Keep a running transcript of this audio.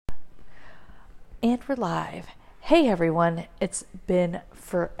And we're live. Hey everyone, it's been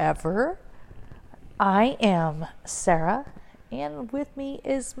forever. I am Sarah, and with me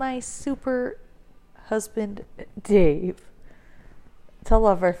is my super husband, Dave. Tell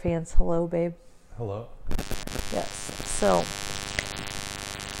all of our fans hello, babe. Hello. Yes, so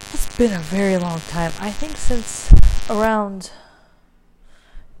it's been a very long time. I think since around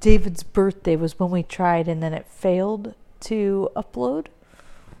David's birthday was when we tried, and then it failed to upload.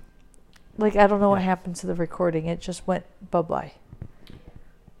 Like, I don't know what happened to the recording. It just went bye-bye.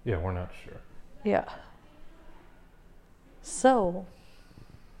 Yeah, we're not sure. Yeah. So,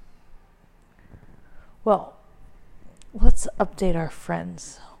 well, let's update our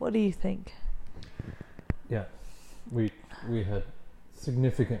friends. What do you think? Yeah, we had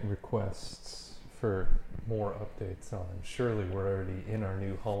significant requests for more updates on. Surely we're already in our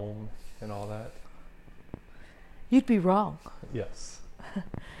new home and all that. You'd be wrong. Yes.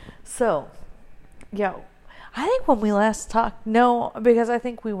 So, yeah, I think when we last talked, no, because I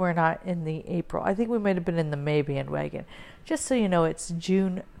think we were not in the April. I think we might have been in the May bandwagon. Just so you know, it's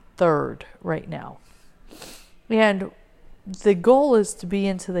June 3rd right now. And the goal is to be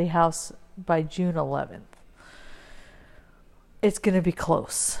into the house by June 11th. It's going to be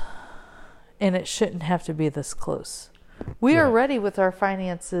close. And it shouldn't have to be this close. We are ready with our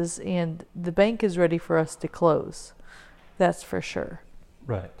finances, and the bank is ready for us to close. That's for sure.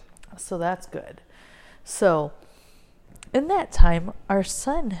 Right. So that's good. So, in that time, our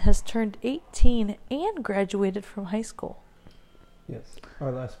son has turned 18 and graduated from high school. Yes.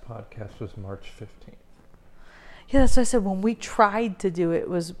 Our last podcast was March 15th. Yeah, that's what I said. When we tried to do it,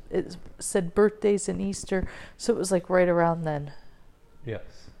 it said birthdays and Easter, so it was like right around then.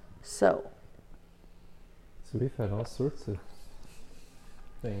 Yes. So we've had all sorts of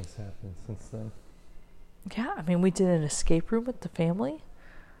things happen since then. yeah, I mean, we did an escape room with the family.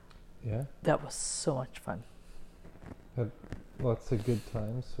 Yeah. That was so much fun. Had lots of good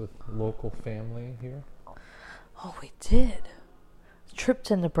times with local family here. Oh, we did. Trip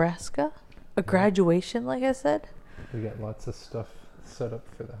to Nebraska. A graduation, like I said. We got lots of stuff set up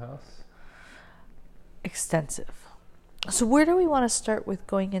for the house. Extensive. So where do we want to start with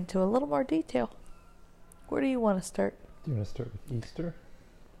going into a little more detail? Where do you want to start? Do you want to start with Easter?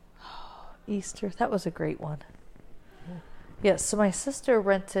 Easter. That was a great one. Yes, so my sister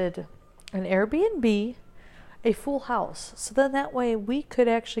rented an Airbnb, a full house. So then that way we could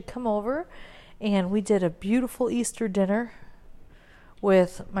actually come over, and we did a beautiful Easter dinner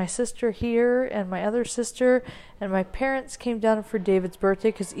with my sister here and my other sister, and my parents came down for David's birthday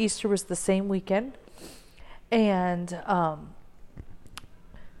because Easter was the same weekend. And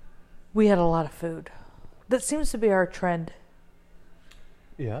we had a lot of food. That seems to be our trend.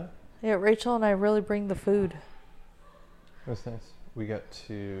 Yeah. Yeah, Rachel and I really bring the food. That's nice. We got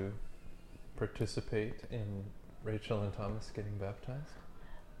to participate in Rachel and Thomas getting baptized.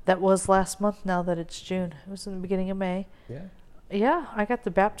 That was last month now that it's June. It was in the beginning of May. Yeah. Yeah, I got to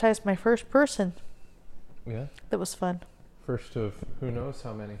baptize my first person. Yeah. That was fun. First of who knows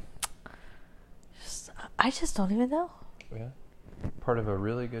how many. I just don't even know. Yeah. Part of a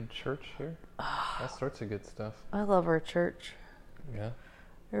really good church here. All sorts of good stuff. I love our church. Yeah.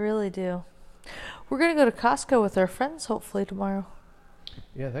 I really do. We're going to go to Costco with our friends hopefully tomorrow.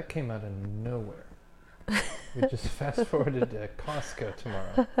 Yeah, that came out of nowhere. We just fast forwarded to Costco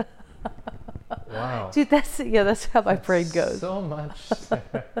tomorrow. Wow. Dude, that's how my brain goes. So much.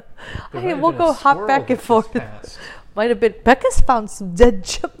 Hey, we'll go hop back and forth. Might have been. Becca's found some dead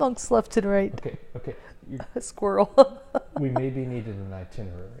chipmunks left and right. Okay. A squirrel. We maybe needed an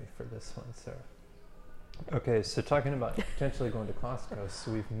itinerary for this one, Sarah. Okay, so talking about potentially going to Costco,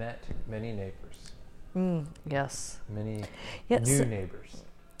 so we've met many neighbors. Yes. Many Yes. new neighbors.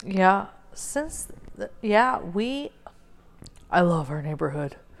 Yeah. I love our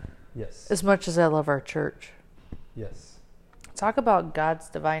neighborhood Yes. as much as I love our church. Yes. Talk about God's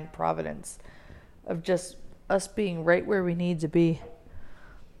divine providence of just us being right where we need to be.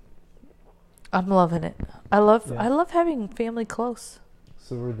 I'm loving it. I love having family close.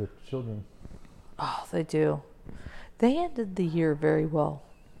 So were the children. Oh, they do. They ended the year very well.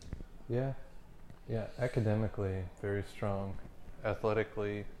 Yeah. Yeah. Academically, very strong.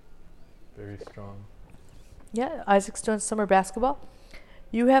 Athletically, very strong. Yeah, Isaac's doing summer basketball.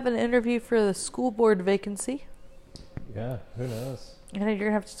 You have an interview for the school board vacancy. Yeah, who knows? I know you're going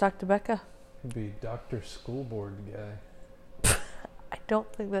to have to talk to Becca. Could be Dr. School Board guy. I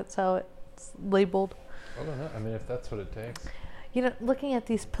don't think that's how it's labeled. I don't know. I mean, if that's what it takes. You know, looking at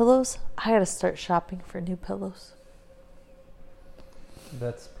these pillows, I got to start shopping for new pillows.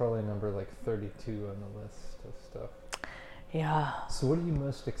 That's probably number like 32 on the list of stuff. Yeah. So what are you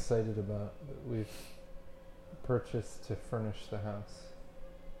most excited about that we've purchased to furnish the house?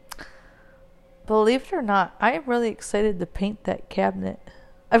 Believe it or not, I am really excited to paint that cabinet.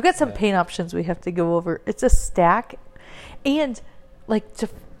 I've got some Yeah. paint options we have to go over. It's a stack, and like to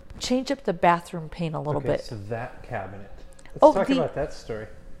change up the bathroom paint a little Okay, bit. so that cabinet. Let's Oh, talk the- about that story.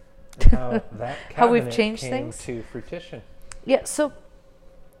 And how that cabinet How we've changed came things? to fruition. Yeah, so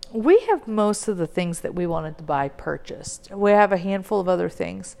we have most of the things that we wanted to buy purchased. We have a handful of other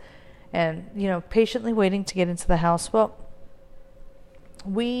things, and patiently waiting to get into the house. Well,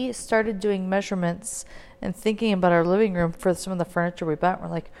 we started doing measurements and thinking about our living room for some of the furniture we bought. We're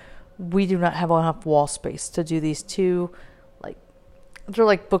like, we do not have enough wall space to do these two, they're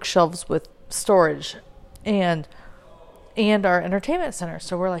like bookshelves with storage and our entertainment center.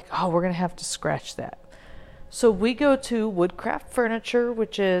 So we're like, oh, we're going to have to scratch that. So we go to Woodcraft Furniture,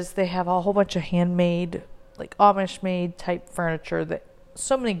 which is, they have a whole bunch of handmade, like Amish made type furniture, that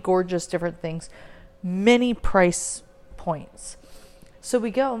so many gorgeous different things, many price points. So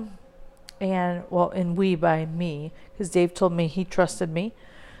we go, and we by me, because Dave told me he trusted me.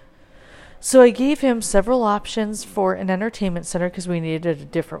 So I gave him several options for an entertainment center because we needed a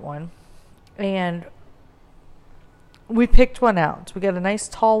different one. And we picked one out. We got a nice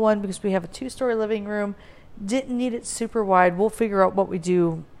tall one because we have a 2-story living room. Didn't need it super wide. We'll figure out what we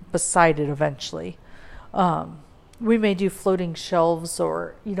do beside it eventually. We may do floating shelves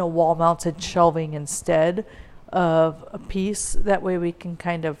or, wall-mounted shelving instead of a piece. That way we can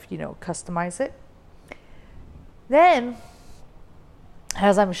kind of, customize it. Then,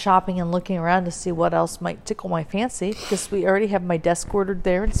 as I'm shopping and looking around to see what else might tickle my fancy, because we already have my desk ordered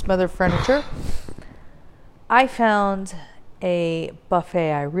there and some other furniture, I found a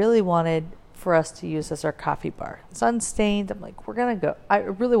buffet I really wanted for us to use as our coffee bar. It's unstained. I'm like, we're going to go. I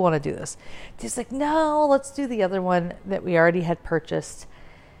really want to do this. He's like, no, let's do the other one that we already had purchased.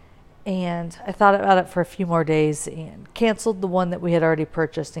 And I thought about it for a few more days and canceled the one that we had already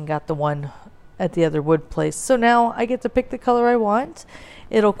purchased and got the one at the other wood place. So now I get to pick the color I want.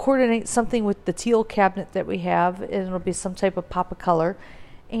 It'll coordinate something with the teal cabinet that we have, and it'll be some type of pop of color.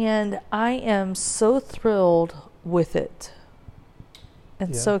 And I am so thrilled with it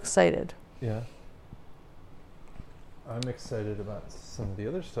and so excited. Yeah. I'm excited about some of the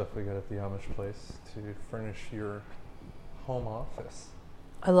other stuff we got at the Amish place to furnish your home office.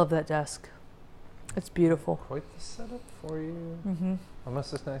 I love that desk. It's beautiful. Quite the setup for you. Mm-hmm.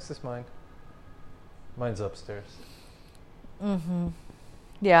 Almost as nice as mine. Mine's upstairs. Mm-hmm.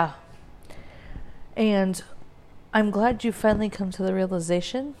 Yeah. And I'm glad you finally come to the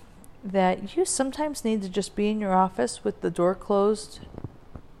realization that you sometimes need to just be in your office with the door closed,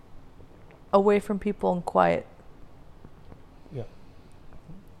 away from people and quiet. Yeah.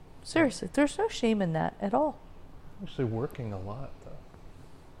 Seriously, there's no shame in that at all. I'm actually working a lot, though.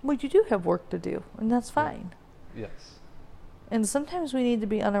 Well, you do have work to do, and that's fine. Yes. And sometimes we need to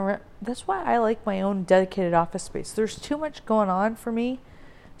be that's why I like my own dedicated office space. There's too much going on for me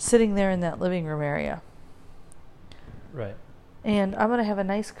sitting there in that living room area. Right. And I'm going to have a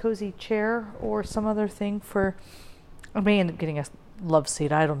nice cozy chair or some other thing I may end up getting a love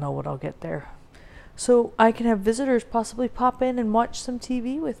seat. I don't know what I'll get there. So I can have visitors possibly pop in and watch some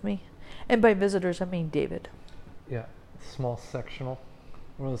TV with me. And by visitors, I mean David. Yeah. Small sectional.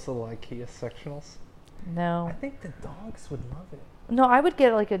 One of those little IKEA sectionals. No. I think the dogs would love it. No, I would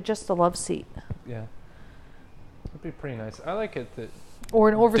get just a love seat. Yeah. It'd be pretty nice. I like it that... Or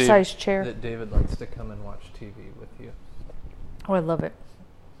an oversized chair. That David likes to come and watch TV with you. Oh, I love it.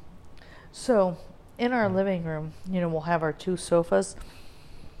 So, in our living room, we'll have our 2 sofas.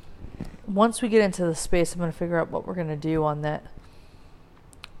 Once we get into the space, I'm going to figure out what we're going to do on that.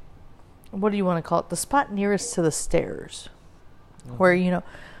 What do you want to call it? The spot nearest to the stairs. Mm-hmm. Where,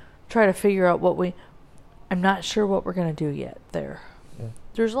 try to figure out I'm not sure what we're going to do yet there. Yeah.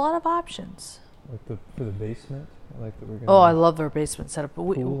 There's a lot of options. Like for the basement? Like that we're gonna I love our basement setup. But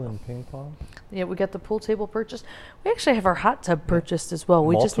pool and ping pong? Yeah, we got the pool table purchased. We actually have our hot tub purchased as well.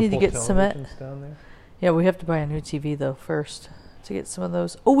 We just need to get cement. Down there? Yeah, we have to buy a new TV though first to get some of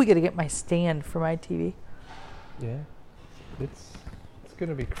those. Oh, we got to get my stand for my TV. Yeah. It's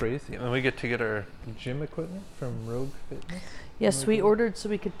gonna be crazy. And we get to get our gym equipment from Rogue Fitness. Yes, we ordered so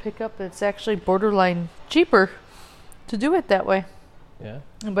we could pick up. It's actually borderline cheaper to do it that way. Yeah.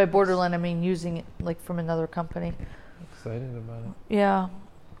 And by borderline, I mean using it like from another company. Excited about it. Yeah.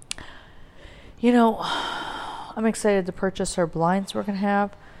 I'm excited to purchase our blinds we're going to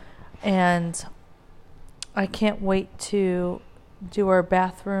have. And I can't wait to do our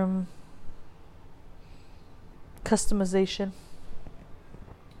bathroom customization.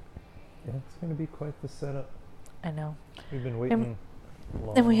 Yeah, it's going to be quite the setup. I know. We've been waiting.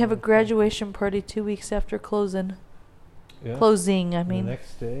 And we have a long time. graduation party 2 weeks after closing. Yeah. Closing, I And mean. the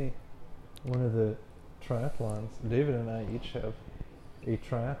next day, one of the triathlons. David and I each have a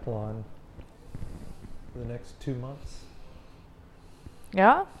triathlon for the next 2 months.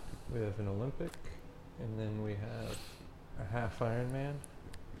 Yeah? We have an Olympic, and then we have a half Ironman,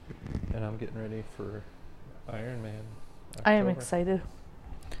 and I'm getting ready for Ironman. I am October. excited.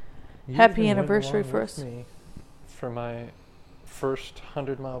 You Happy even went anniversary along for with us. me for my first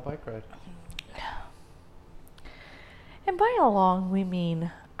 100-mile bike ride. And by along, we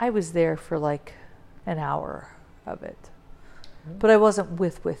mean I was there for like an hour of it. Yeah. But I wasn't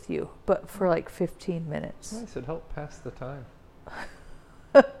with you, but for like 15 minutes. Nice, it helped pass the time.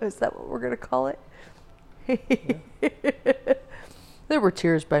 Is that what we're going to call it? There were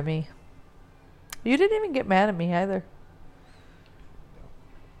tears by me. You didn't even get mad at me either.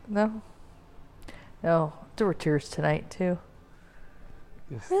 No? No, there were tears tonight too.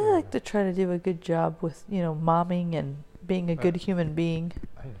 Yes, I really there like were. to try to do a good job with, momming and being a good human being.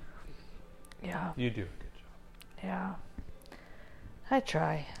 I know. Yeah. You do a good job. Yeah. I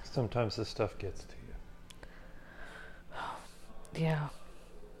try. Sometimes this stuff gets to you. Yeah.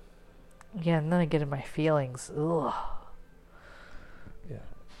 Yeah, and then I get in my feelings. Ugh. Yeah,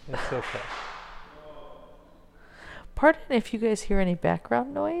 it's okay. Pardon if you guys hear any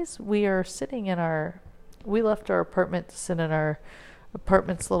background noise. We left our apartment to sit in our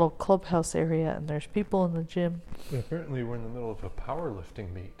apartment's little clubhouse area, and there's people in the gym. Yeah, apparently we're in the middle of a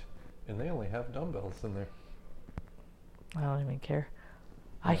powerlifting meet, and they only have dumbbells in there. I don't even care.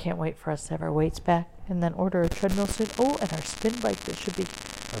 I can't wait for us to have our weights back and then order a treadmill soon. Oh, and our spin bike that should be...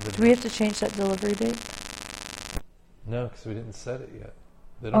 Do we have to change that delivery date? No, because we didn't set it yet.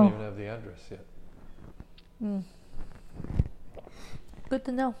 They don't Oh. even have the address yet. Good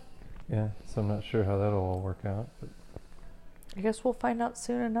to know. Yeah, so I'm not sure how that'll all work out, but I guess we'll find out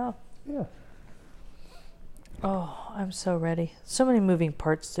soon enough. yeah. Oh, I'm so ready. So many moving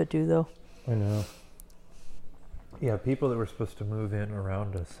parts to do, though. I know. Yeah, people that were supposed to move in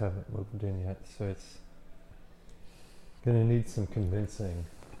around us haven't moved in yet, so it's gonna need some convincing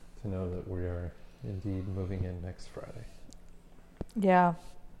to know that we are indeed moving in next Friday. Yeah.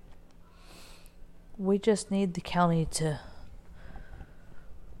 We just need the county to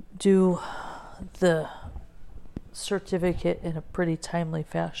do the certificate in a pretty timely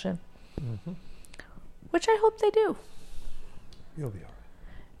fashion, Mm-hmm. which I hope they do. You'll be alright.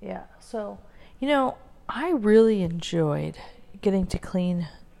 Yeah, so, I really enjoyed getting to clean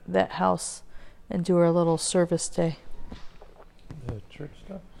that house and do our little service day. The church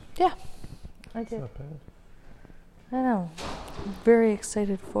stuff? Yeah, I It's did. not bad. I know. I'm very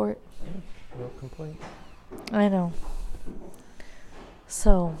excited for it. No complaints. I know.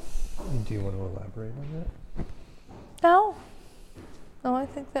 So, Do you want to elaborate on that? no. No, I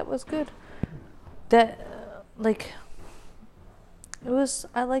think that was good. That, I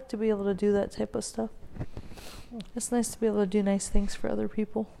like to be able to do that type of stuff. It's nice to be able to do nice things for other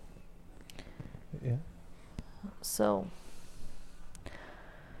people. Yeah. So,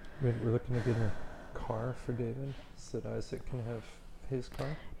 We're looking to get a car for David so that Isaac can have his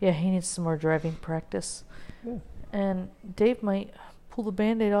car. yeah, he needs some more driving practice. Yeah. And Dave might pull the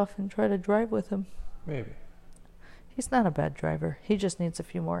Band-Aid off and try to drive with him. Maybe. He's not a bad driver. He just needs a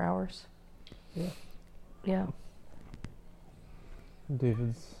few more hours. Yeah. Yeah.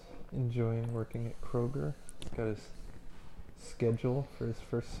 David's enjoying working at Kroger. He's got his schedule for his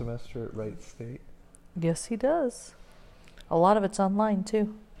first semester at Wright State. Yes, he does. A lot of it's online,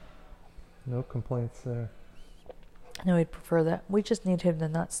 too. No complaints there. I know he'd prefer that. We just need him to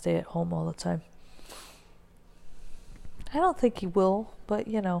not stay at home all the time. I don't think he will, but,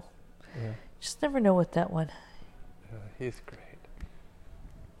 Yeah. just never know with that one. He's great.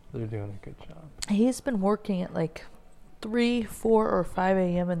 They're doing a good job. He's been working at 3, 4, or 5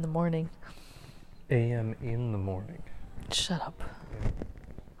 a.m. in the morning. AM in the morning. Shut up. Yeah.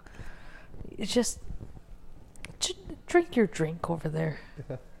 It's just drink your drink over there.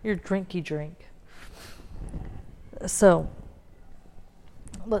 Your drinky drink. So,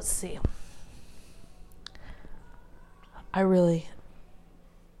 let's see. I'm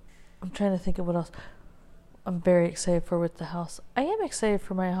trying to think of what else I'm very excited for with the house. I am excited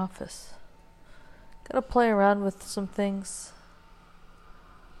for my office. Gotta play around with some things.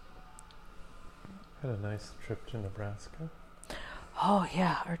 Had a nice trip to Nebraska. Oh,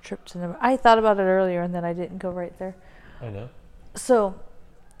 yeah, our trip to Nebraska. I thought about it earlier and then I didn't go right there. I know. So,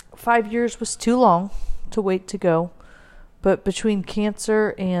 5 years was too long to wait to go. But between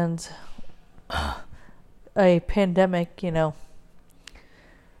cancer and a pandemic,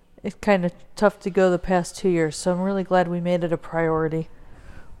 it's kind of tough to go the past 2 years, so I'm really glad we made it a priority.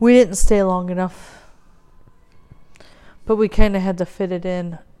 We didn't stay long enough, but we kind of had to fit it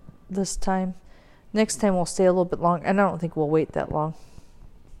in this time. Next time we'll stay a little bit longer, and I don't think we'll wait that long.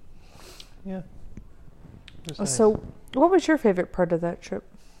 Yeah. So, what was your favorite part of that trip?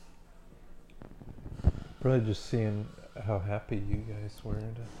 Probably just seeing how happy you guys were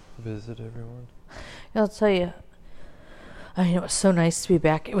to visit everyone. I'll tell you, I mean, it was so nice to be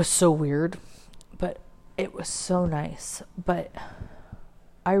back. It was so weird, but it was so nice. But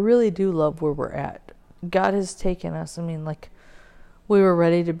I really do love where we're at. God has taken us. I mean, like, we were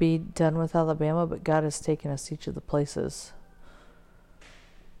ready to be done with Alabama, but God has taken us each of the places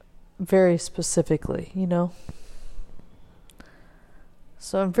very specifically, you know?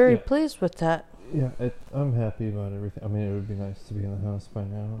 So I'm very pleased with that. Yeah, I'm happy about everything. I mean, it would be nice to be in the house by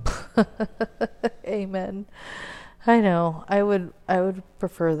now. Amen. I know. I would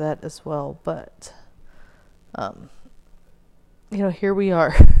prefer that as well, but here we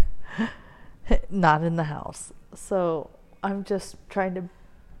are. Not in the house. So I'm just trying to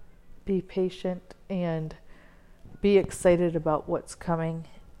be patient and be excited about what's coming.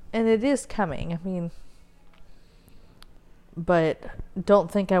 And it is coming. I mean, but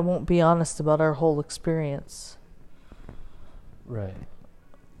don't think I won't be honest about our whole experience. Right.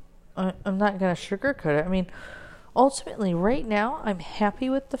 I'm not going to sugarcoat it. I mean, ultimately, right now, I'm happy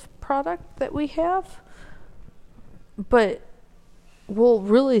with the product that we have. But we'll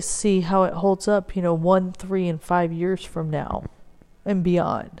really see how it holds up, 1, 3, and 5 years from now and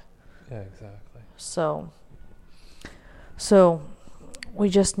beyond. Yeah, exactly. So we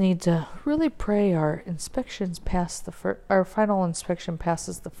just need to really pray our inspections pass our final inspection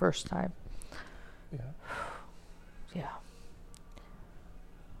passes the first time. Yeah. Yeah.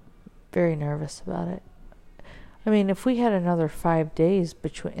 Very nervous about it. I mean, if we had another 5 days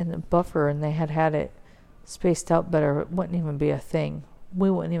in the buffer and they had it spaced out better, it wouldn't even be a thing. We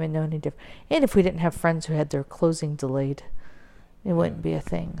wouldn't even know any different. And if we didn't have friends who had their closing delayed, it wouldn't be a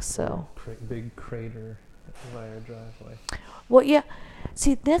thing. So big crater by our driveway. Well, yeah.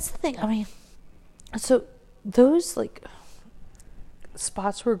 See, that's the thing. I mean, so those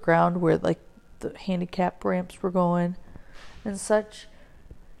spots were ground where the handicap ramps were going and such.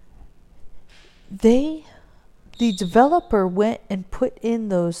 The developer went and put in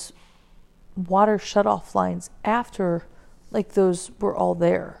those water shutoff lines after those were all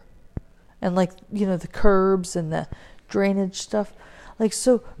there. And the curbs and the drainage stuff.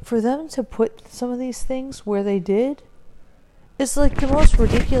 So for them to put some of these things where they did, it's the most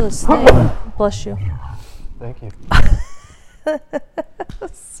ridiculous thing. Bless you. Thank you.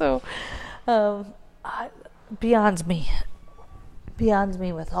 So, beyond me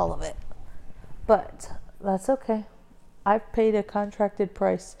with all of it. But that's okay. I've paid a contracted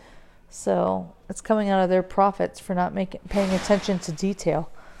price, so it's coming out of their profits for not paying attention to detail.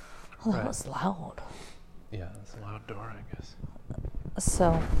 Oh, that was loud. Yeah, it's a loud door, I guess.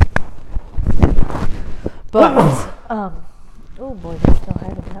 So, but oh boy, there's no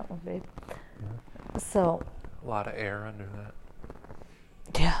hiding that one, babe. Yeah. So, a lot of air under that.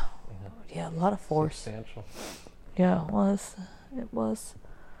 Yeah, a lot of force. Substantial. Yeah, it was.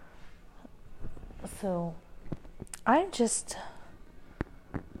 So, I'm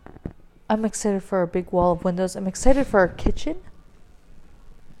excited for our big wall of windows. I'm excited for our kitchen.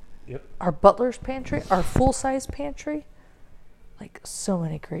 Yep. Our butler's pantry, our full-size pantry. So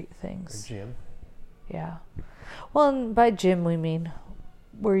many great things. Our gym. Yeah. Well, and by gym we mean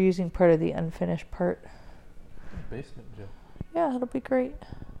we're using part of the unfinished part. Basement gym. Yeah, it'll be great.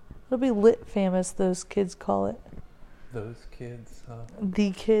 It'll be lit fam, as those kids call it. Those kids, huh?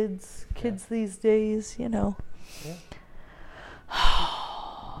 The kids these days, Yeah.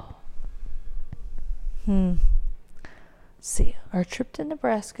 See, our trip to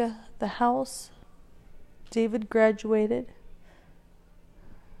Nebraska, the house, David graduated.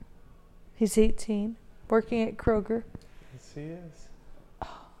 He's 18, working at Kroger. Yes, he is.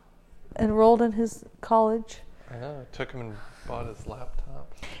 Enrolled in his college. I know. I took him and bought his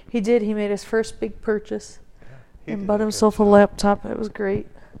laptop. He did. He made his first big purchase. Yeah, and bought himself a laptop. It was great.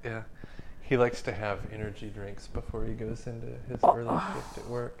 Yeah. He likes to have energy drinks before he goes into his early shift at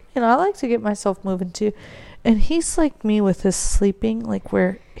work. I like to get myself moving too. And he's like me with his sleeping,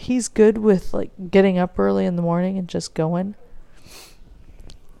 where he's good with getting up early in the morning and just going.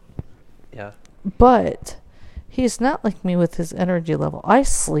 Yeah. But he's not like me with his energy level. I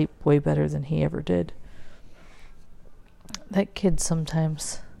sleep way better than he ever did. That kid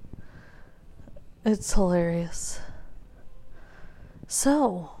sometimes. It's hilarious.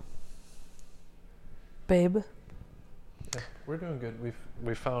 So, babe. Yeah, we're doing good.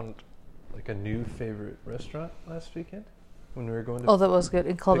 We found like a new favorite restaurant last weekend when we were going to. Oh, that was good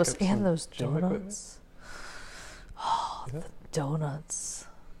in Columbus, up some and those gym equipment. donuts. Oh, Yeah. the donuts!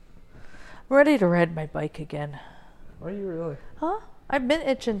 I'm ready to ride my bike again. Are you really? Huh? I've been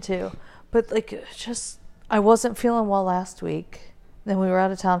itching to, but like just I wasn't feeling well last week. Then we were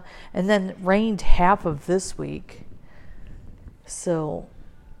out of town, and then it rained half of this week. So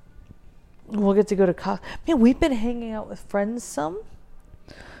we'll get to go to Man, we've been hanging out with friends some,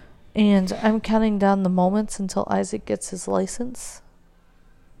 and I'm counting down the moments until Isaac gets his license.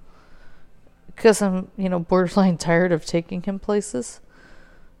 Because I'm, borderline tired of taking him places.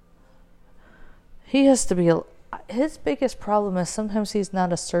 He has to be. His biggest problem is sometimes he's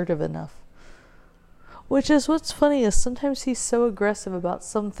not assertive enough. Which is what's funny is sometimes he's so aggressive about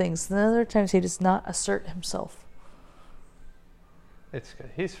some things, and then other times he does not assert himself. It's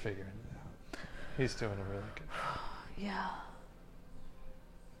good. He's figuring it out. He's doing a really good job. Yeah.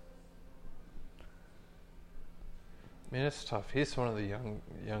 I mean, it's tough. He's one of the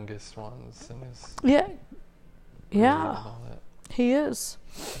youngest ones in his. Yeah. grade Yeah. and all that. He is.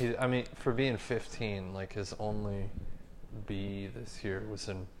 I mean, for being 15, like his only B this year was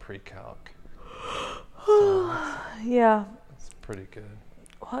in pre-calc. So Yeah. that's pretty good.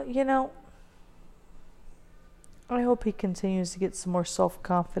 Well, I hope he continues to get some more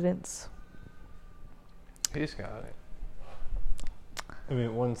self-confidence. He's got it. I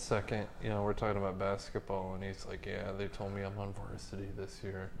mean, 1 second, we're talking about basketball, and he's like, yeah, they told me I'm on varsity this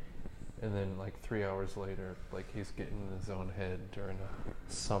year. And then, like, 3 hours later, like, he's getting in his own head during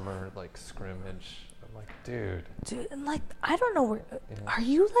a summer, like, scrimmage. I'm like, dude. Dude, and I don't know where. Yeah. Are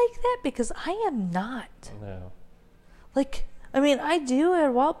you like that? Because I am not. No. I do at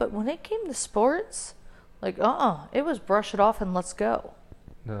a while, but when it came to sports, it was brush it off and let's go.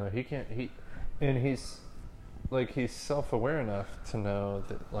 No, he can't. He's self-aware enough to know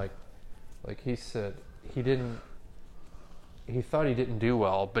that, like he said, he thought he didn't do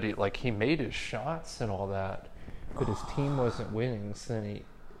well, but he made his shots and all that, but his team wasn't winning, so then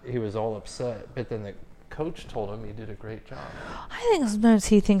he was all upset, but then the coach told him he did a great job. I think sometimes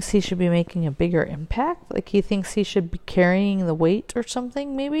he thinks he should be making a bigger impact. Like he thinks he should be carrying the weight or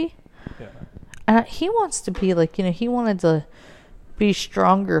something, maybe. Yeah. He wants to be he wanted to be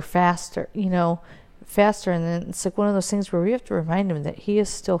stronger, faster, faster. And then it's like one of those things where we have to remind him that he is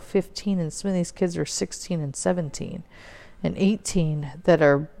still 15 and some of these kids are 16 and 17 and 18 that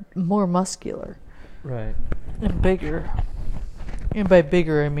are more muscular. Right. And bigger. And by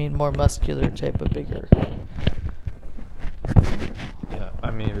bigger, I mean more muscular type of bigger. Yeah,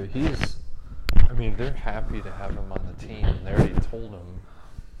 they're happy to have him on the team. They already told him,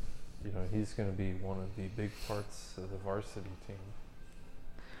 he's going to be one of the big parts of the varsity team.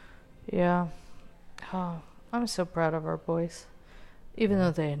 Yeah. Oh, I'm so proud of our boys. Even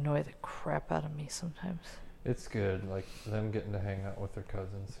though they annoy the crap out of me sometimes. It's good, like them getting to hang out with their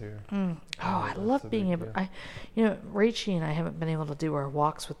cousins here. Oh, I love being able. Rachie and I haven't been able to do our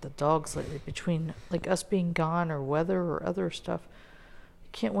walks with the dogs lately. Between us being gone or weather or other stuff,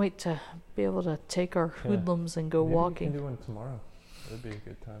 can't wait to be able to take our hoodlums and go Maybe walking. We can do one tomorrow. That'd be a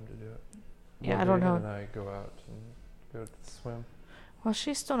good time to do it. Yeah, I don't know. And I go out and go to swim. Well,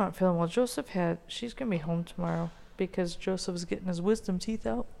 she's still not feeling well. She's gonna be home tomorrow because Joseph's getting his wisdom teeth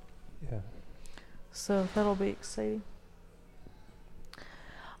out. Yeah. So that'll be exciting.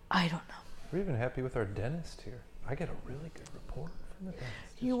 I don't know. We're even happy with our dentist here. I get a really good report from the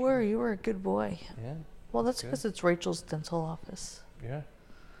dentist. You were a good boy. Yeah. Well, that's because it's Rachel's dental office. Yeah.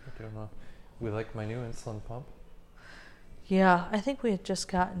 We're doing well. We like my new insulin pump. Yeah, I think we had just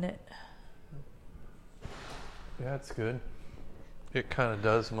gotten it. Yeah, it's good. It kind of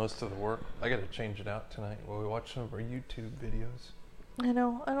does most of the work. I got to change it out tonight while we watch some of our YouTube videos. I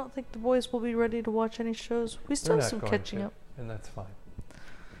know. I don't think the boys will be ready to watch any shows. We still have some catching up. And that's fine.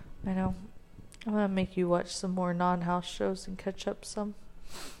 I know. I'm going to make you watch some more non-house shows and catch up some.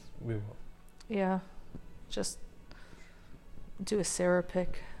 We will. Yeah. Just do a Sarah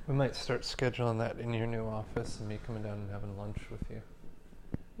pick. We might start scheduling that in your new office and me coming down and having lunch with you.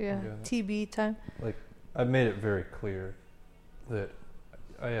 Yeah. TB time. I've made it very clear that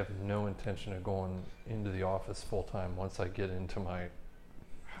I have no intention of going into the office full time once I get into my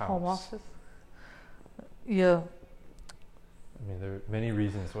house. Home office? Yeah. I mean, there are many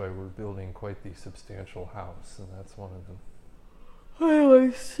reasons why we're building quite the substantial house, and that's one of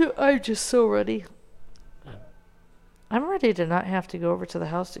them. I'm just so ready. Yeah. I'm ready to not have to go over to the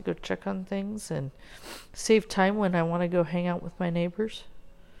house to go check on things and save time when I want to go hang out with my neighbors.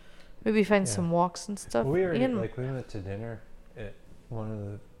 Maybe find some walks and stuff. Well, we went to dinner at one of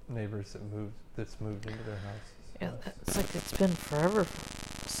the neighbors that's moved into their house. Yeah, it's like it's been forever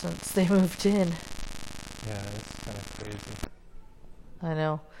since they moved in. Yeah, it's kind of crazy. I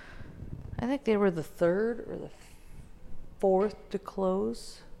know. I think they were the third or the fourth to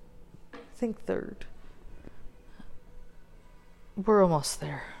close. I think third. We're almost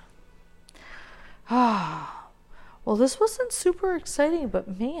there. Ah, well, this wasn't super exciting,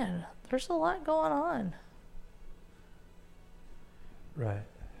 but man, there's a lot going on. Right.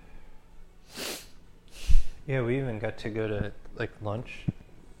 Yeah, we even got to go to like lunch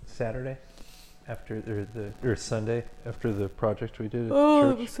Saturday after or Sunday after the project we did at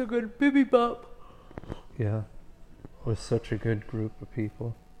Oh, church. it was so good. Bibimbap. Yeah. It was such a good group of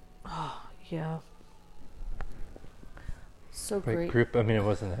people. Oh, yeah. So Great great. group. I mean, it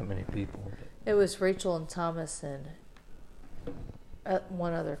wasn't that many people. But It was Rachel and Thomas and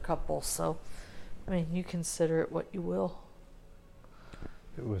one other couple. So, I mean, you consider it what you will.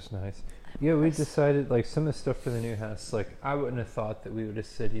 it was nice. Yeah, we Nice. decided, like, some of the stuff for the new house, like, I wouldn't have thought that we would have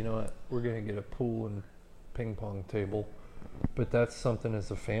said, you know what, we're going to get a pool and ping pong table. But that's something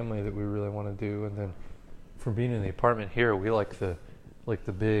as a family that we really want to do. And then for being in the apartment here, we like the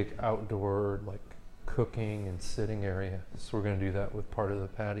big outdoor, like, cooking and sitting area. So we're going to do that with part of the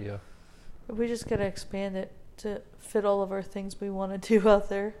patio. We just got to expand it to fit all of our things we want to do out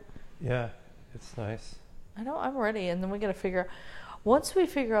there. Yeah, it's nice. I know, I'm ready. And then we got to figure out, once we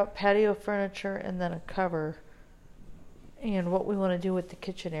figure out patio furniture and then a cover and what we want to do with the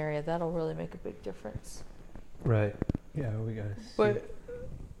kitchen area, that'll really make a big difference. Right. Yeah, we got to see. But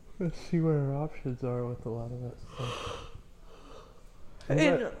Let's see what our options are with a lot of that stuff. I'm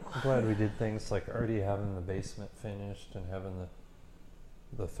And- glad we did things like already having the basement finished and having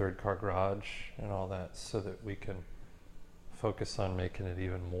the third car garage and all that so that we can focus on making it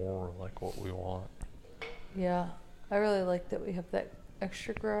even more like what we want. yeah, I really like that we have that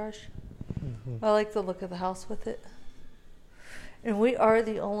extra garage. Mm-hmm. I like the look of the house with it. And we are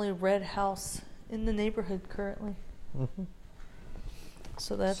the only red house in the neighborhood currently. Mm-hmm.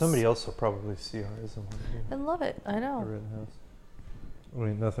 So that's... Somebody else will probably see ours and want to do And love it. I a know. red house. I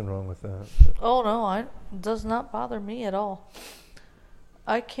mean, nothing wrong with that. Oh, no, it does not bother me at all.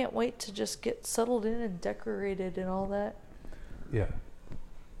 I can't wait to just get settled in and decorated and all that. Yeah.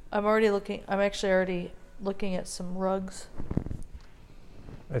 I'm actually already looking at some rugs.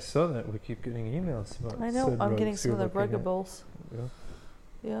 I saw that. We keep getting emails about I know, said I'm getting rugs some of you're the looking at. ruggables. Yeah.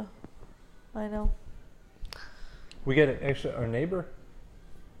 Yeah, I know. We got actually our neighbor,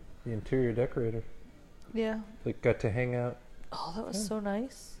 the interior decorator, Yeah. like got to hang out Oh, that was Yeah. so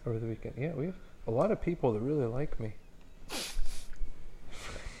nice. over the weekend. Yeah, we have a lot of people that really like me.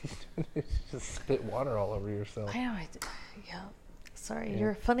 You just spit water all over yourself. I know. Yeah. Sorry, Yeah.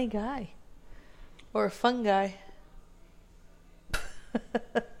 you're a funny guy. Or a fun guy.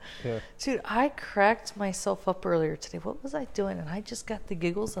 Yeah. Dude, I cracked myself up earlier today. What was I doing? And I just got the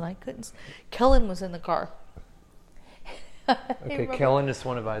giggles and I couldn't. Kellen was in the car. Okay, Kellen is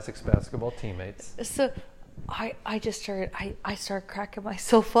one of Isaac's basketball teammates. So I just started, I started cracking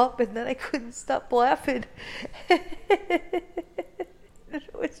myself up and then I couldn't stop laughing.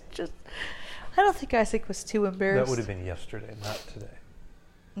 It was just, I don't think Isaac was too embarrassed. That would have been yesterday, not today.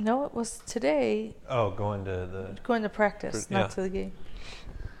 No, it was today. Oh, going to Practice, Yeah. not to the game.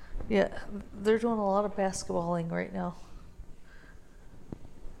 Yeah, they're doing a lot of basketballing right now.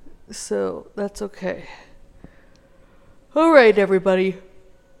 So that's okay. All right, everybody.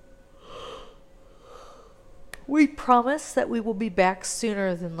 We promise that we will be back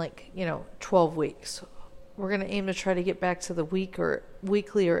sooner than 12 weeks. We're going to aim to try to get back to the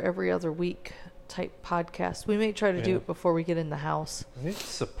weekly or every other week type podcast. We may try to do Yeah. it before we get in the house. We need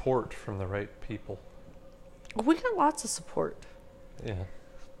support from the right people. We got lots of support. Yeah.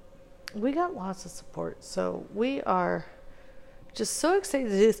 We got lots of support. So we are just so excited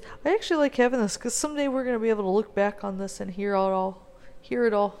to do this. I actually like having this because someday we're going to be able to look back on this and hear it all.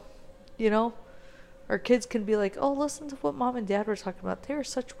 You know? Our kids can be like, oh, listen to what mom and dad were talking about. They were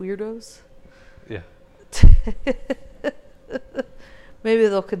such weirdos. Yeah. Maybe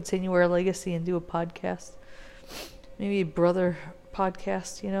they'll continue our legacy and do a podcast. Maybe a brother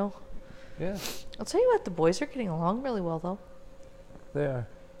podcast, you know? Yeah. I'll tell you what, the boys are getting along really well, though. They are.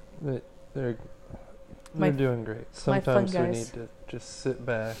 They're My- doing great. my fun Sometimes we need guys. to just sit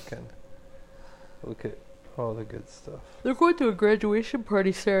back and look at all the good stuff. They're going to a graduation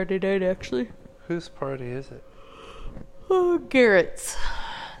party Saturday night, actually. Whose party is it? Oh, Garrett's.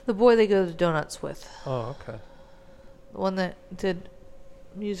 The boy they go to donuts with. Oh, okay. The one that did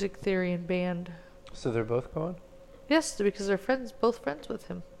music theory and band. So they're both going? Yes, because they're both friends with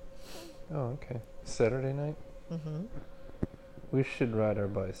him. Oh, okay. Saturday night? Mm-hmm. We should ride our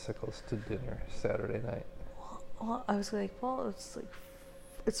bicycles to dinner Saturday night. Well, I was like, well,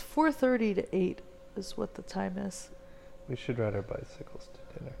 it's 4:30 to 8 is what the time is. We should ride our bicycles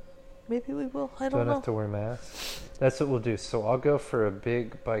to dinner. Maybe we will. I don't know. Have to wear masks. That's what we'll do. So I'll go for a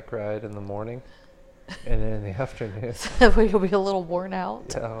big bike ride in the morning, and then in the afternoon. That way you'll be a little worn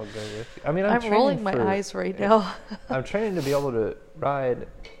out. Yeah, I'll go with you. I mean, I'm rolling my eyes right now. I'm training to be able to ride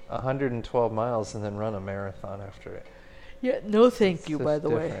 112 miles and then run a marathon after it. Yeah, no thank you, It's by the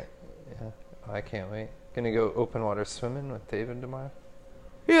way. different. Yeah, I can't wait. Gonna go open water swimming with David tomorrow.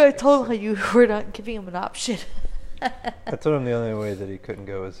 Yeah, I told him how you were not giving him an option. I told him the only way that he couldn't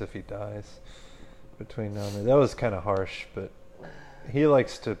go is if he dies between now and then. That was kind of harsh, but he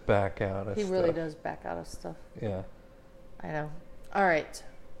likes to back out of He stuff. really does back out of stuff. Yeah. I know. All right,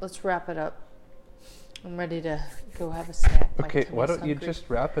 let's wrap it up. I'm ready to go have a snack. My Okay, why tummy's don't you hungry. just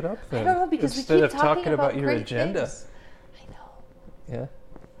wrap it up then? I don't know, because instead we of keep talking about your great agenda. things. I know. Yeah.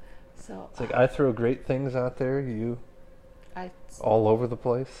 So It's like I throw great things out there, you I, all over the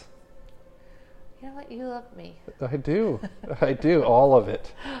place. you know what? You love me. I do. I do, all of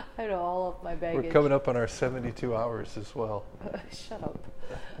it. I know all of my baggage. We're coming up on our 72 hours as well. Shut up.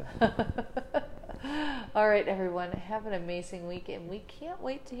 All right, everyone. Have an amazing week, and we can't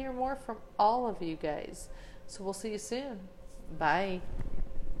wait to hear more from all of you guys. So we'll see you soon. Bye.